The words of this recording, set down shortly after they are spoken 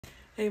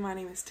Hey, my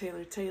name is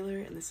Taylor,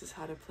 and this is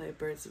How to Play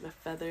Birds of a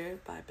Feather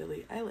by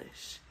Billie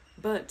Eilish.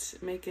 But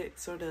make it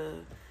sort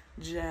of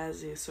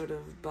jazzy, sort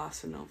of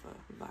bossa nova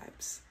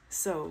vibes.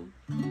 So,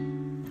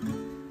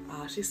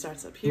 she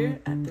starts up here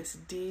at this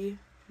D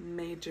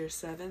major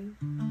 7.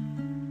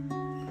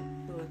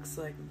 It looks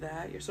like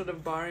that. You're sort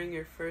of barring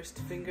your first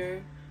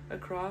finger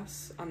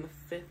across on the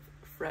 5th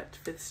fret,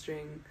 5th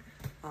string,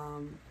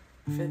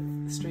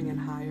 5th string and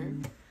higher.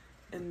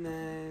 And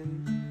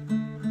then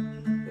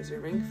there's your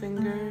ring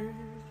finger,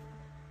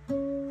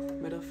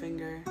 middle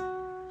finger,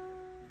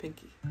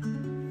 pinky.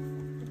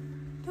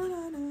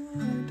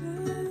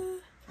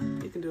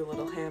 You can do a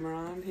little hammer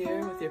on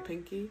here with your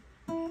pinky.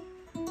 I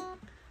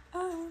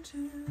want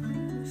you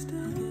to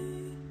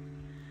stay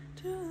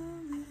till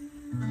I'm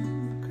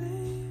in the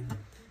grave.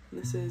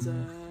 And this is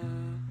a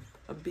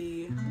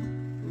B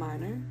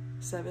minor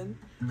 7.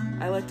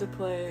 I like to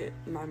play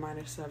my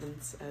minor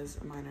 7ths as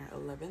minor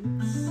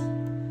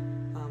 11ths.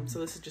 So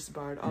this is just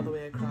barred all the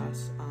way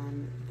across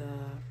on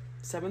the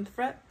 7th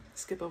fret,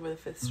 skip over the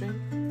 5th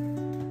string.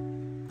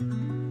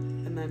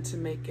 And then to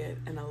make it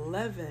an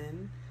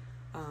 11,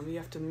 you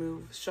have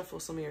to shuffle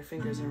some of your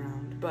fingers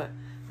around, but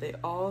they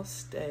all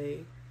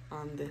stay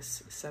on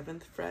this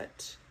 7th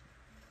fret,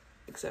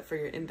 except for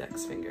your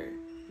index finger.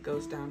 It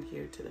goes down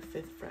here to the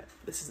 5th fret.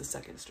 This is the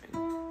 2nd string.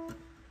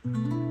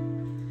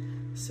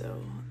 So,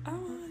 I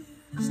want you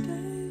to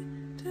stay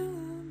till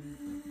I'm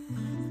in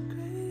the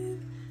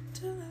grave,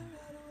 till I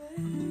ride away.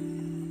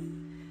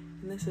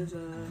 And this is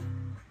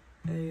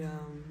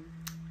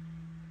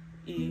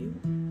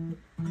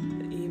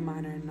E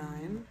minor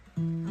 9.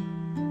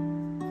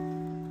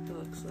 It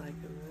looks like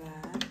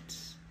that.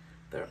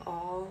 They're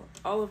all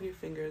of your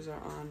fingers are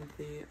on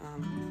the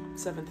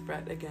 7th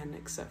fret again,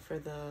 except for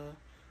the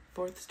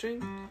 4th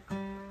string.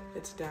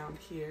 It's down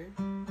here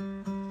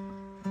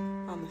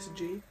on this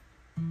G.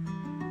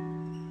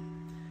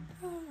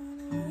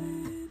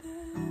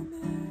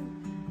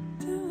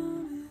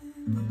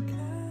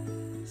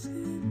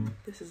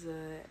 This is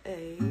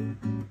A,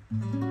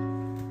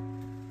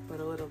 but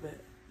a little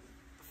bit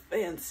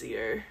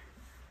fancier.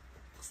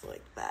 Looks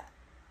like that.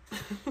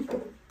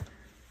 Oh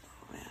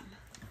man.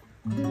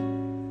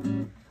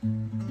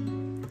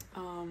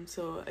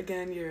 So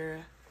again, your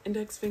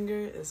index finger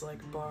is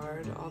like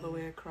barred all the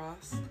way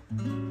across,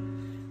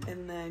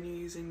 and then you're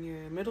using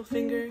your middle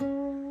finger.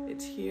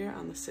 It's here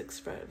on the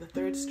 6th fret of the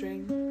 3rd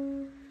string,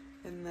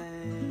 and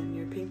then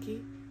your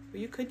pinky. Or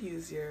you could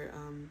use your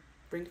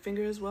ring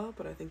finger as well,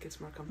 but I think it's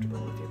more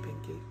comfortable with your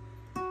pinky.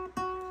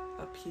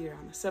 Up here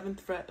on the 7th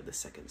fret of the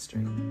 2nd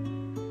string.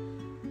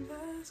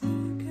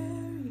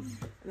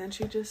 And then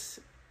she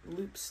just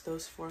loops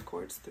those 4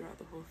 chords throughout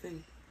the whole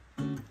thing.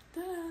 And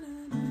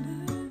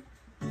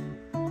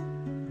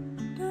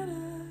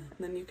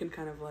then you can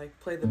kind of like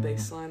play the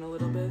bass line a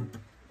little bit.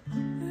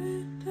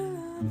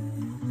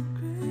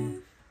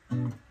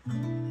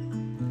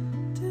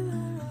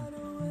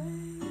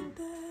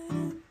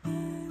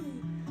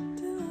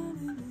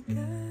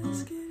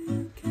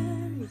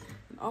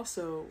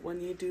 Also,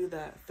 when you do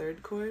that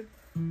 3rd chord,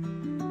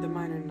 the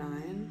minor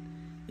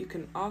 9, you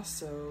can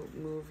also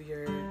move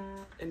your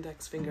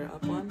index finger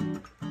up one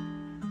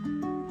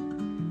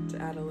to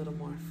add a little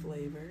more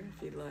flavor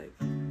if you'd like.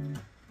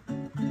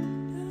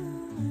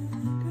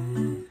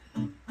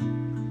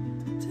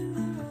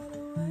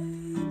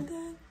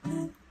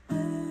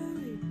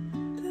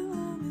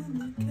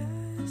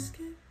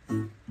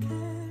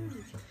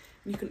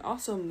 You can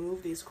also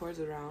move these chords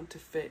around to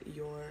fit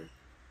your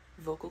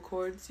vocal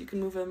cords. You can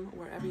move them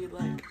wherever you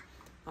like.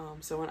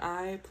 So when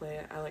I play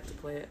it, I like to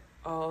play it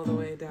all the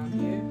way down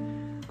here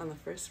on the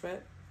 1st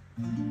fret.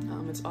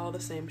 It's all the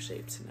same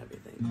shapes and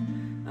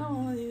everything. I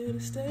want you to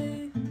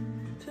stay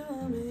till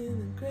I'm in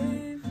the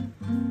grave,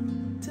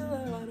 till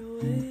I ride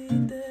away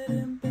dead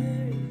and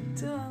buried,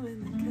 till I'm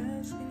in the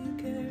casket you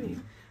carry.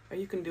 Or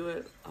you can do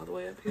it all the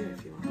way up here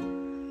if you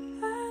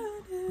want. I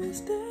want you to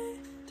stay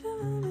till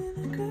I'm in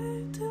the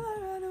grave, till I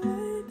ride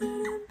away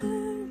dead and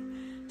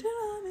buried, till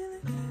I'm in the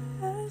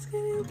casket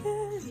you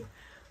carry.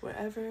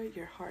 Wherever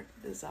your heart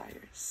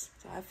desires.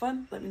 So have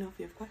fun. Let me know if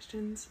you have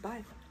questions.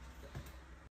 Bye.